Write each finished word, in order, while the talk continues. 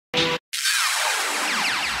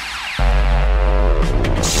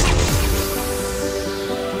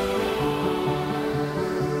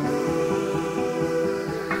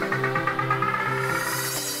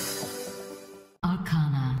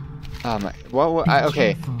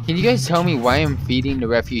Okay, can you guys tell me why I'm feeding the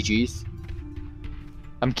refugees?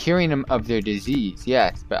 I'm curing them of their disease,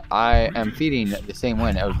 yes, but I am feeding the same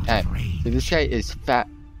one every time. So this guy is fat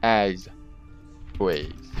as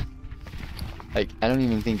boys. Like, I don't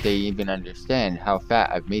even think they even understand how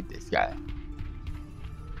fat I've made this guy.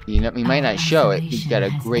 You know, he might not show it. He's got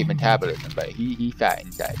a great metabolism, but he's fat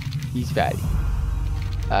inside. He's fatty.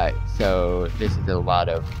 Alright, so this is a lot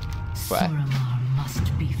of what? Suramar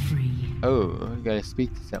must be free. Oh, I gotta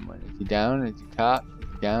speak to someone. Is he down? Is he top? Is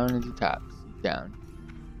he down? Is he top? He's down.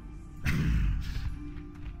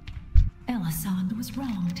 Elisande was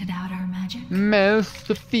wrong to doubt our magic. Mouse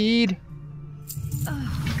to feed.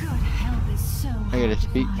 Oh, good help is so I gotta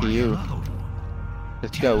speak to you.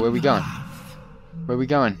 Let's go. Where are we going? Where are we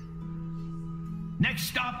going? Next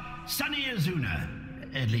stop, sunny Azuna.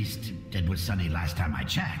 At least, it was sunny last time I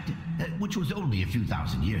checked, which was only a few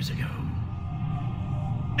thousand years ago.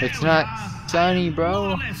 It's not sunny, bro.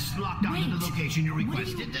 More or less locked down to the location you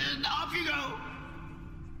requested. Off you go.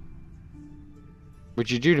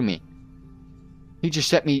 What'd you do to me? He just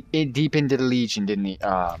set me deep into the Legion, didn't he?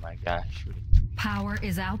 Oh my gosh. Power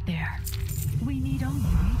is out there. We need only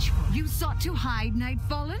reach for it. You sought to hide,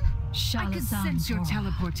 Nightfallen? I could sense your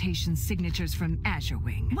teleportation signatures from Azure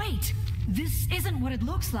Wing. Wait! This isn't what it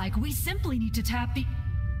looks like. We simply need to tap the...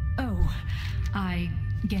 Oh, I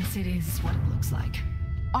guess it is what it looks like.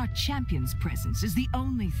 Our champion's presence is the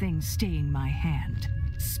only thing staying my hand.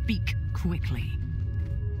 Speak quickly.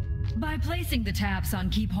 By placing the taps on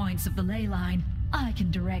key points of the ley line, I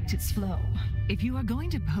can direct its flow. If you are going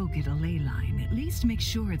to poke at a ley line, at least make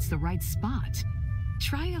sure it's the right spot.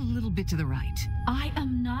 Try a little bit to the right. I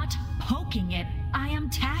am not poking it. I am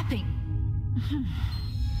tapping.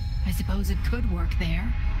 I suppose it could work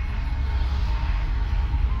there.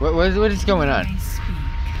 What is going on? I speak.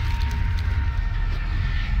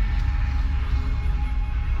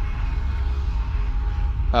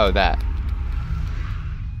 Oh, that.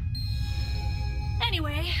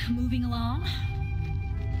 Anyway, moving along.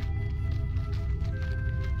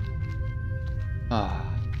 Oh,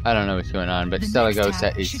 I don't know what's going on, but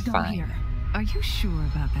Stelagosa is fine. Here. Are you sure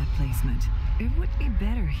about that placement? It would be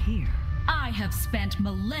better here. I have spent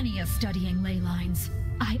millennia studying ley lines.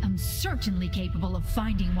 I am certainly capable of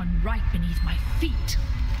finding one right beneath my feet.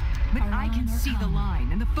 But I can see the line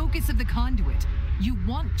and the focus of the conduit. You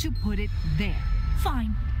want to put it there.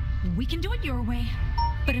 Fine. We can do it your way.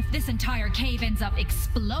 But if this entire cave ends up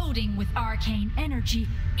exploding with arcane energy,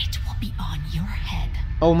 it will be on your head.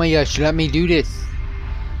 Oh my gosh, let me do this.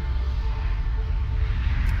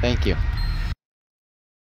 Thank you.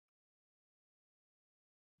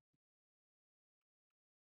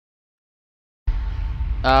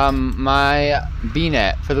 My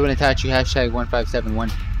BNet for the Witachi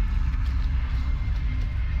 #1571.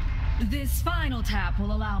 This final tap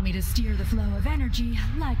will allow me to steer the flow of energy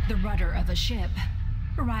like the rudder of a ship.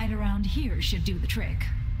 Right around here should do the trick.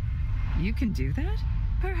 You can do that?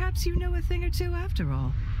 Perhaps you know a thing or two after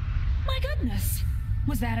all. My goodness.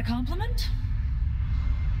 Was that a compliment?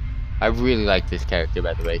 I really like this character,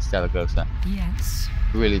 by the way, Stelagosa. Yes.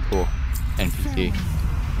 Really cool NPC.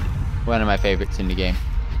 One of my favorites in the game.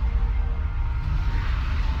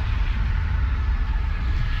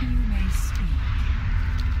 You may speak.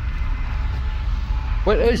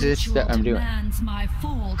 What is this that I'm doing? Demands my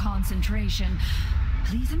full concentration.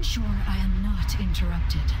 Please ensure I am not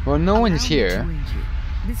interrupted. Well, no one's here.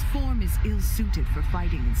 This form is ill-suited for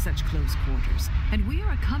fighting in such close quarters, and we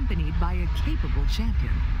are accompanied by a capable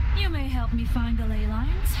champion. You may help me find the ley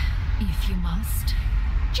lines, if you must.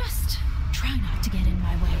 Just try not to get in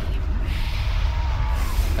my way.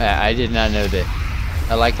 I did not know that.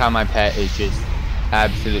 I like how my pet is just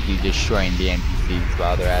absolutely destroying the NPCs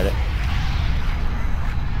while they're at it.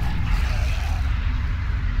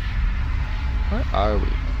 Where are we?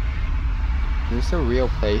 Is this a real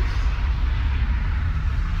place?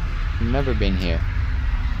 I've never been here.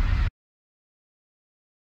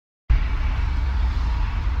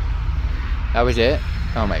 That was it?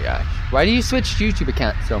 Oh my gosh. Why do you switch YouTube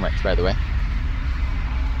accounts so much, by the way?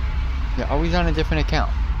 You're always on a different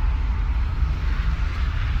account.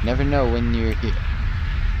 Never know when you're here.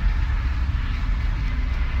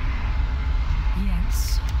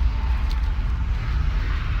 Yes.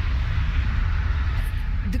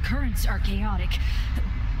 The currents are chaotic.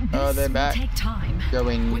 Oh, they're back. Take time.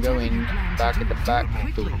 Going back at the back.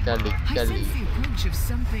 I sense the approach of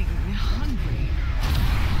something hungry.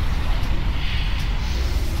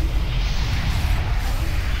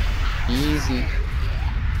 Easy.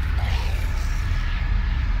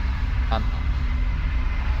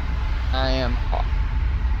 I am hot.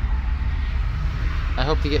 I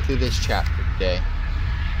hope have to get through this chapter today.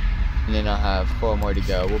 And then I'll have 4 more to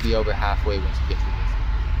go. We'll be over halfway once we get through this.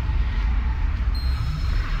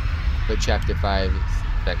 But chapter 5 is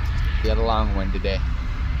expected to be a long one today.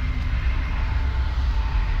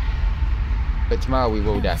 But tomorrow we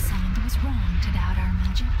will definitely. Elisande was wrong to doubt our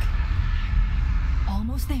magic.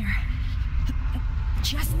 Almost there.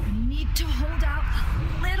 Just need to hold out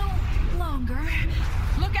a little longer.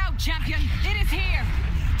 Look out, champion! It is here!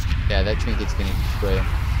 Yeah, that trinket's gonna destroy them.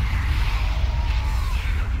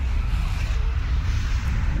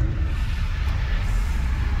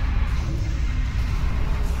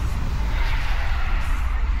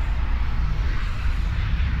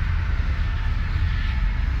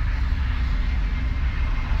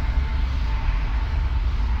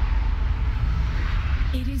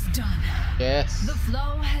 It is done. Yes. The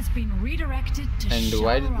flow has been redirected to And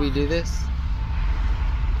why did we do this?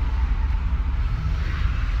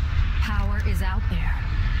 Power is out there.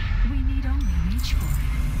 We need only reach for it.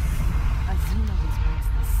 Azula was once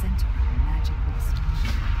the center of the magic west.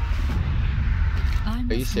 I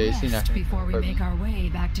Are you must seriously not rest gonna before we confirm? make our way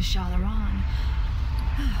back to Shalaran.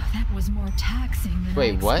 That was more taxing than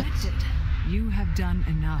Wait, I what? expected. You have done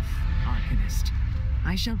enough, Arcanist.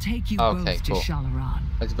 I shall take you Okay, both to cool. Shalaran.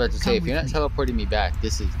 I was about to say, Come if you're not with me. teleporting me back,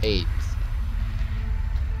 this is hate.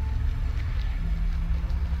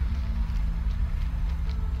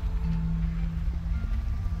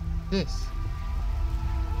 This.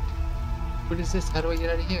 What is this? How do I get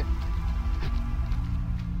out of here?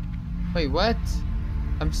 Wait, what?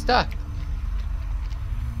 I'm stuck.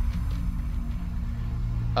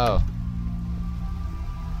 Oh.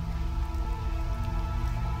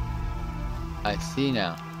 I see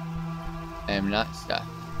now. I am not stuck.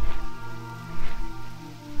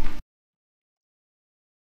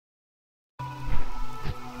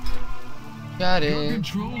 Got Your it.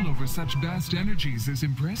 control over such vast energies is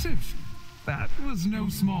impressive. That was no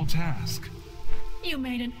small task. You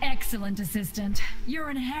made an excellent assistant.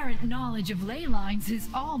 Your inherent knowledge of ley lines is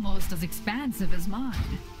almost as expansive as mine.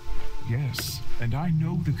 Yes, and I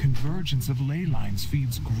know the convergence of ley lines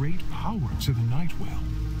feeds great power to the Nightwell.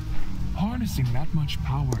 Harnessing that much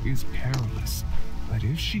power is perilous, but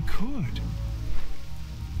if she could...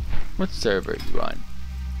 What server are you on?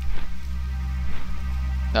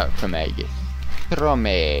 Oh, Cromagus.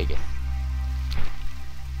 Cromagus.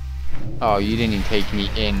 Oh, you didn't even take me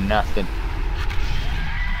in nothing.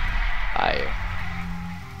 Fire.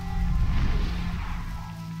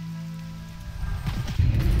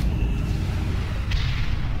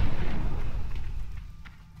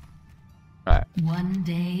 Alright, One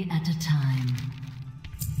day at a time.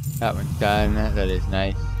 that one's done. That is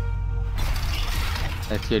nice.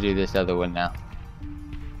 Let's go do this other one now.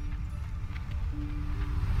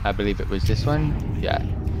 I believe it was this one. Yeah.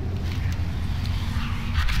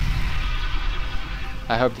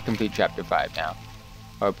 I hope to complete chapter 5 now.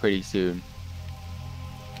 Or pretty soon.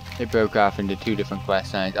 It broke off into 2 different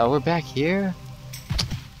quest lines. Oh, we're back here?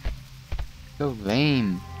 So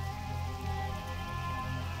lame.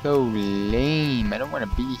 So lame. I don't want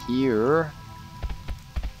to be here.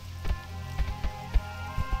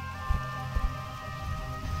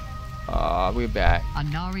 Aw, we're back.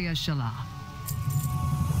 Anaria Shala.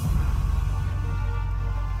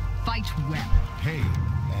 Fight well. Hey,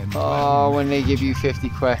 and Oh, when they give you 50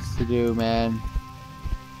 quests to do, man.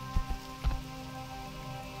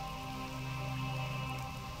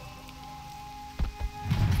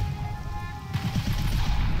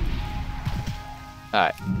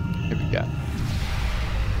 Alright, here we go.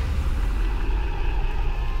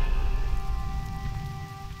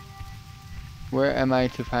 Where am I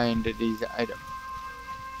to find these items?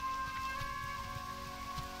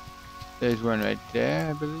 There's one right there,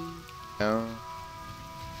 I believe. No.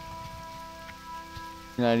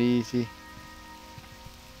 Not easy.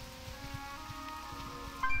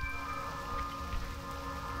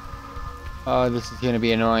 Oh, this is gonna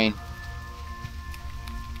be annoying.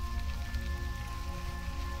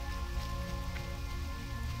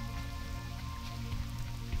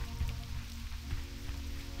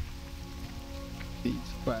 These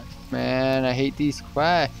quests, man, I hate these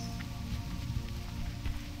quests.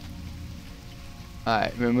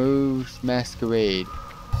 Alright, removes masquerade.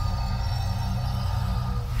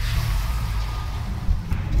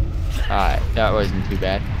 Alright, that wasn't too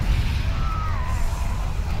bad.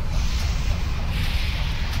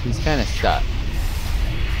 He's kinda stuck.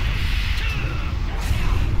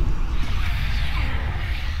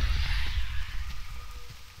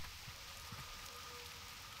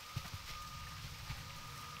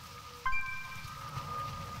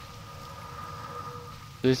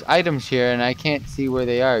 There's items here and I can't see where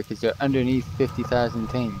they are because they're underneath 50,000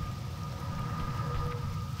 things.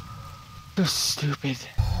 So stupid.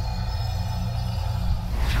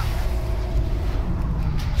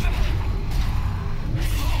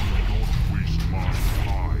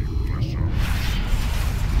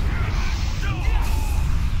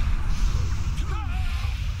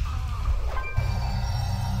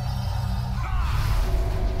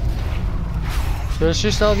 So it's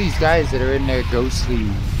just all these guys that are in their ghostly,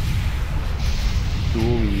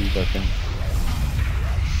 jewelry looking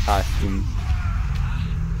costumes.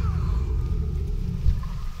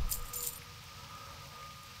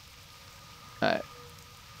 Alright.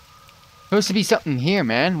 Supposed to be something here,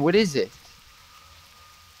 man. What is it?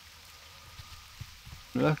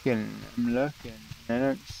 I'm looking. I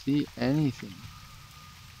don't see anything.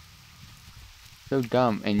 So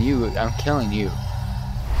dumb. And you, I'm killing you.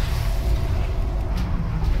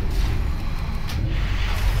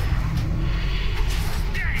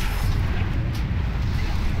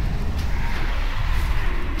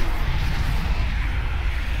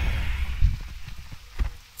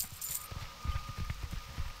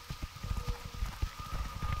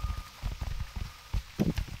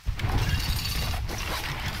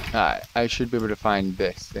 Alright, I should be able to find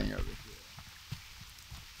this thing over here.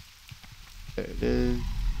 There it is.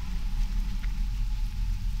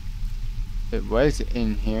 It was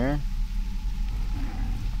in here.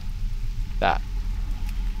 That.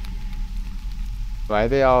 Why are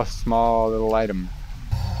they all small little items?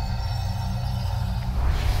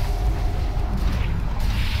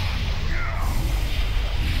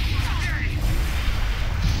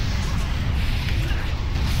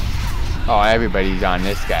 Oh, everybody's on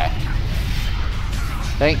this guy.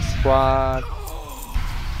 Thanks, squad.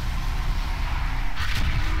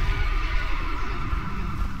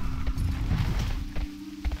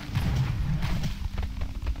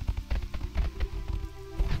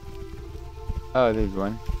 Oh, there's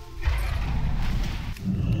one.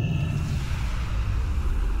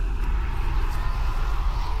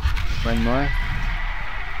 One more.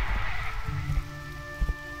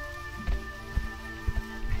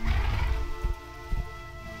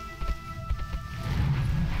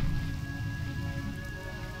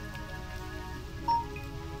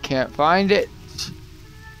 Can't find it.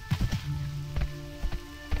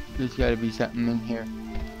 There's gotta be something in here.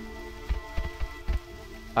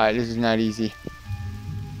 Alright, this is not easy.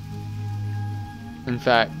 In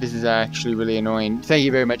fact, this is actually really annoying. Thank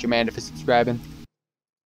you very much, Amanda, for subscribing.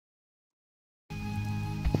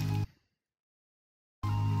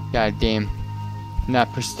 God damn.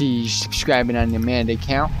 Not prestige subscribing on the Amanda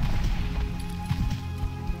account.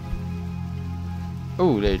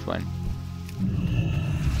 Oh, there's one.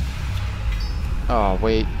 Oh,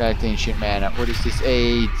 wait, that thing shit, man. What is this?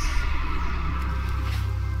 AIDS.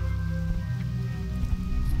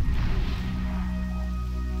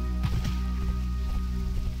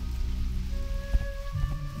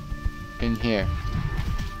 In here.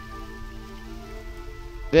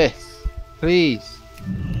 This. Please.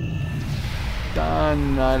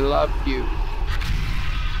 Done. I love you.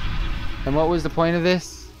 And what was the point of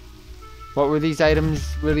this? What were these items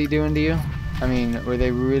really doing to you? I mean, were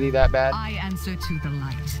they really that bad? I answer to the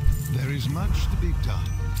light. There is much to be done.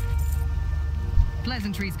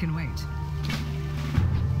 Pleasantries can wait.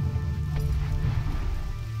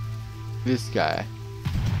 This guy.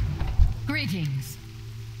 Greetings.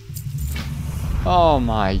 Oh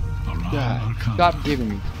my god. Stop giving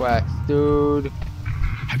me quests, dude.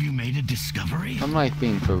 Have you made a discovery? I'm like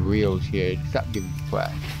being for reals here. Stop giving me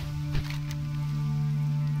quests.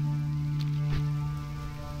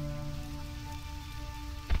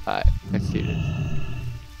 Alright, let's see this.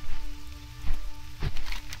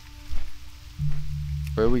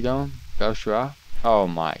 Where are we going? Ghost Raw? Oh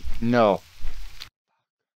my, no.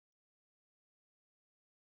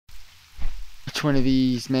 Which one of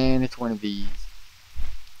these, man? It's one of these.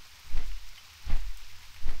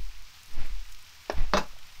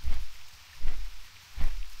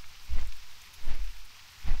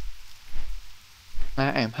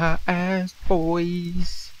 I am high ass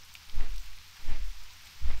boys.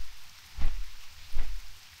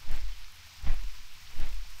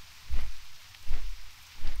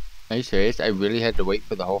 Are you serious? I really had to wait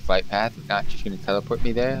for the whole flight path. It's not just gonna teleport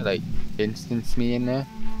me there, like instance me in there.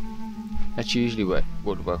 That's usually what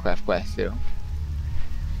World of Warcraft quests do.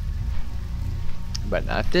 But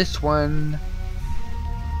not this one.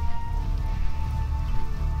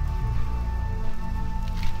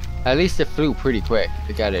 At least it flew pretty quick,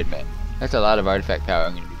 I gotta admit. That's a lot of artifact power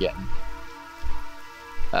I'm gonna be getting.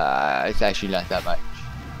 It's actually not that much.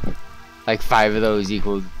 Like 5 of those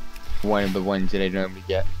equals one of the ones that I normally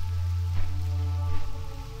get.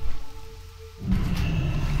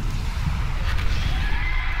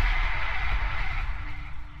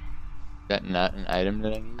 Is that not an item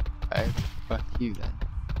that I need? Alright, fuck you then.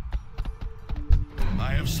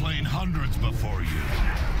 I have slain hundreds before you.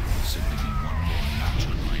 Simply be one more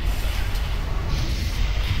natural like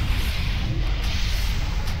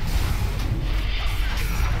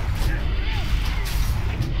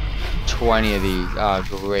that. 20 of these. Oh,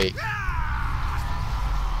 great.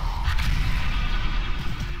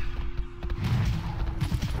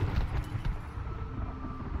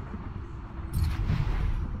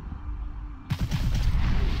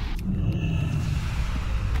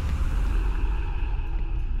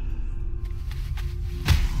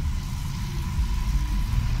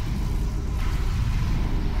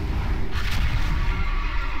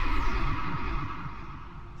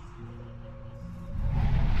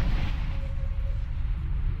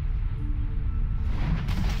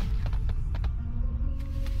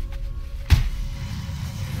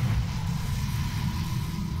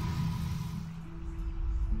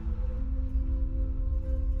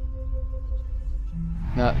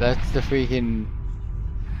 No, that's the freaking...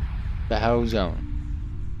 the hell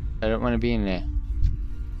zone. I don't want to be in there.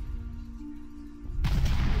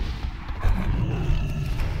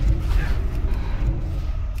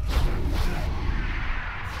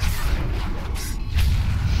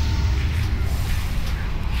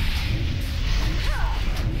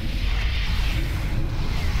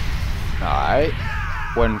 Alright.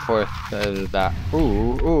 1/4 of that.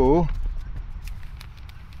 Ooh, ooh.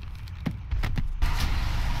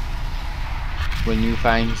 When you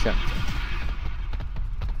find something.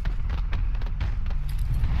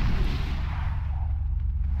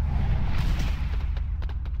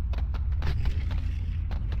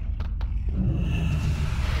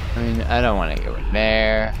 I mean, I don't want to go in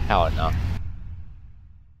there. Hell no.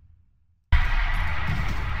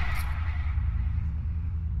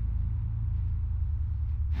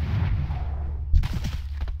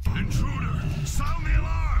 Intruder, sound the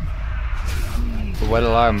alarm! What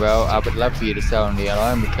alarm, bro? I would love for you to sound the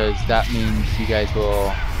alarm because that means you guys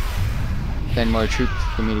will send more troops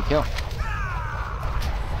for me to kill.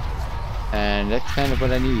 And that's kind of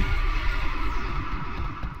what I need.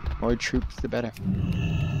 More troops, the better.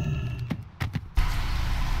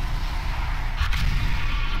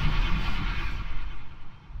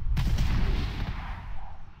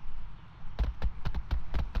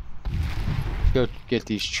 Go get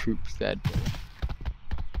these troops that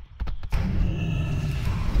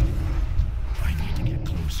I need to get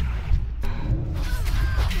closer.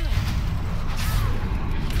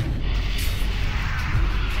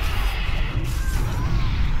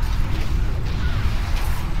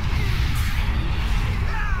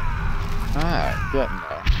 Alright, getting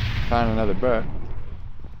there. Found another book.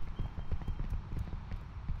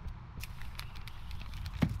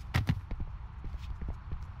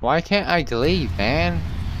 Why can't I leave, man?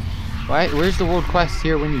 Why? Where's the world quest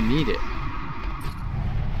here when you need it?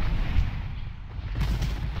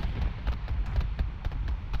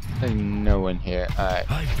 There's no one here. Alright.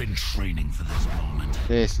 I've been training for this moment.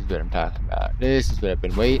 This is what I'm talking about. This is what I've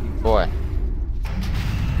been waiting for.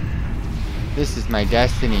 This is my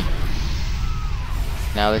destiny.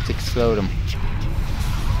 Now let's explode them.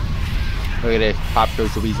 Look at this. Pop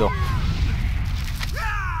goes the weasel.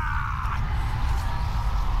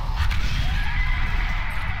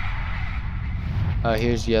 Oh,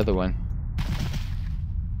 here's the other one.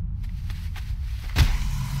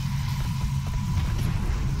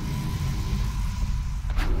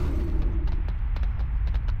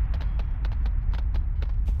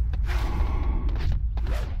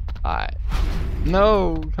 Alright.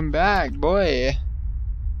 No, come back, boy.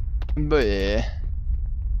 Boy.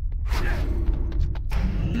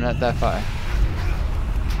 I'm not that far.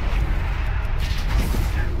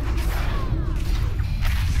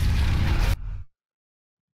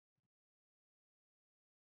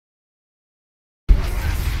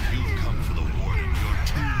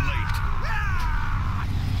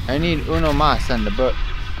 I need uno más on the book.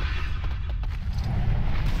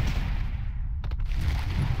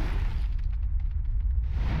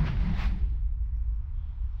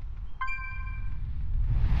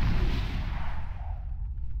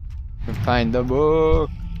 Find the book.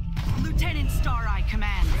 Lieutenant Star-Eye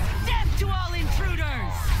commands, death to all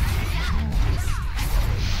intruders!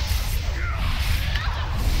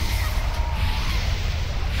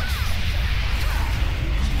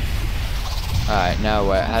 Alright, now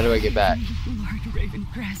what? How do I get back? Lord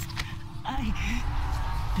Ravencrest, I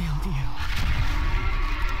failed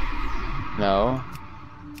you. No.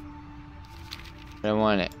 I don't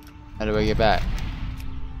want it. How do I get back?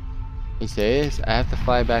 You serious? I have to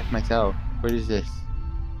fly back myself. What is this?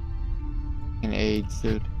 An aid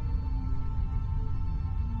suit.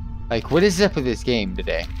 Like, what is up with this game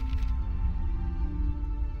today?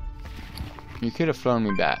 You could have flown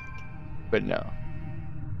me back, but no.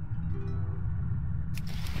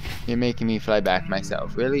 You're making me fly back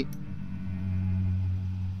myself, really?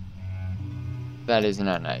 That is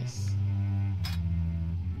not nice.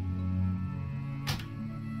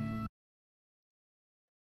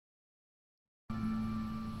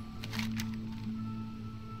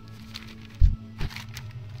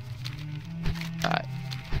 Alright.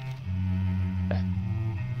 Okay.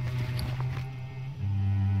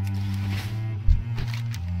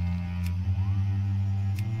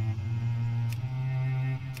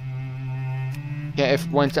 Yeah, if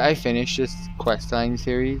once I finish this questline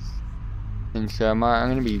series in Suramar, I'm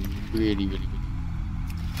gonna be really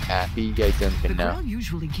happy. You guys don't even know.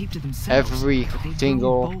 Every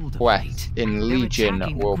single quest in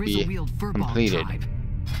Legion will be completed.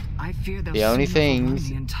 The only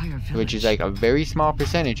things, which is like a very small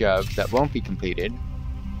percentage of, that won't be completed,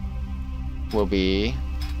 will be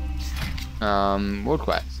world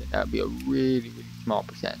quests. That would be a really small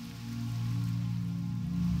percent.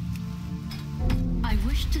 I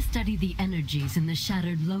wish to study the energies in the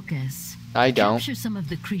shattered locus. I don't. Capture some of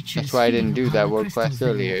the creatures. That's why I didn't do that world crystals quest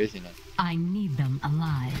earlier, there. isn't it? I need them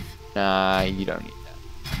alive. Nah, you don't need that.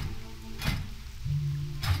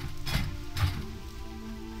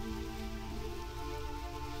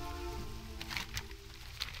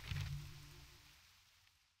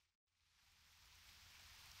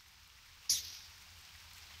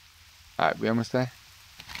 Alright, we almost there?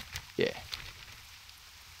 Yeah.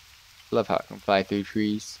 Love how I can fly through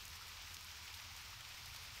trees.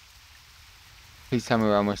 Please tell me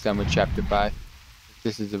we're almost done with chapter 5.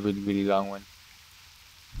 This is a really long one.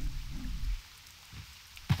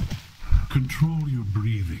 Control your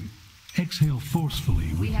breathing. Exhale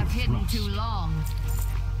forcefully. We have hidden too long.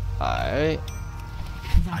 Alright.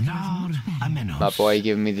 Anar Amenos. My boy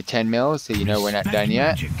giving me the 10 mils, so you know we're not Respect done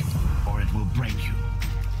yet. magic, or it will break you.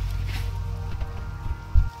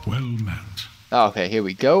 Well met. Okay, here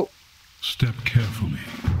we go. Step carefully.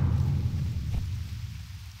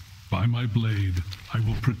 By my blade, I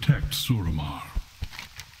will protect Suramar.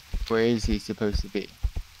 Where is he supposed to be?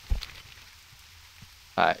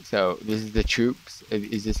 Alright, so this is the troops.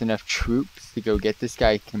 Is this enough troops to go get this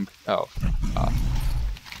guy? Oh.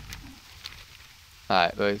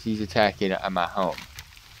 Alright, well, he's attacking at my home.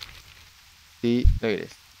 See? Look at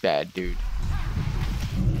this bad dude.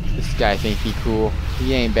 This guy think he cool.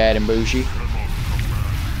 He ain't bad and bougie.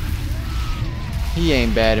 He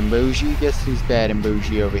ain't bad and bougie. Guess who's bad and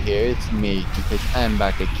bougie over here? It's me, because I'm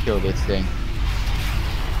about to kill this thing.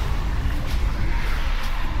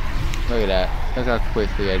 Look at that. Look how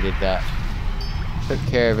quickly I did that. Took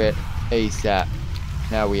care of it ASAP.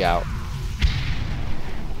 Now we out.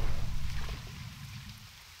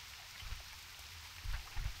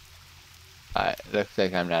 Alright, looks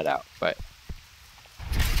like I'm not out, but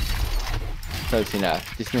close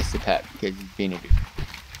enough. Dismiss the pet because he's being a dude.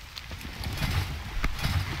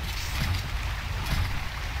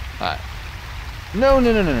 Alright.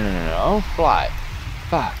 No. Fly.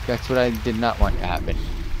 Fuck, that's what I did not want to happen.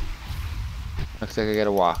 Looks like I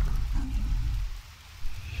gotta walk.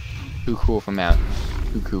 Too cool for mountains.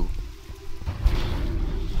 Too cool.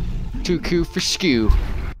 Too cool for skew.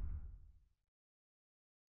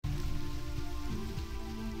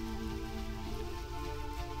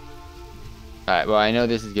 Alright, well I know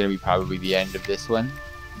this is gonna be probably the end of this one.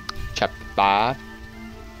 Chapter 5.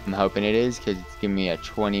 I'm hoping it is, because it's giving me a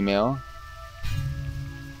 20 mil.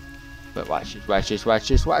 But watch this,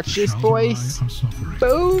 boys!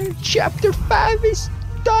 Boom! Chapter 5 is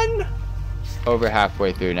done! Over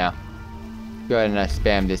halfway through now. Go ahead and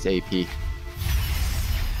spam this AP.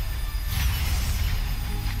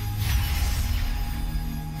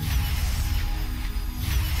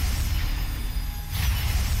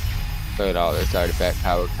 Look at all this artifact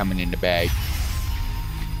power coming in the bag.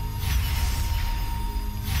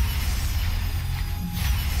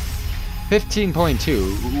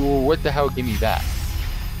 $15.2. What the hell? Give me that.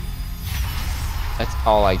 That's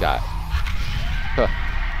all I got.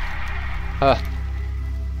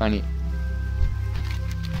 Funny.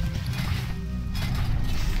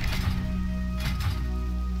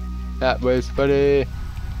 That was funny.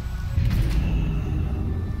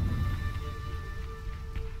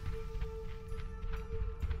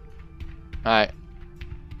 Alright.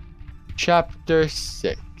 Chapter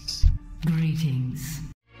 6. Greetings.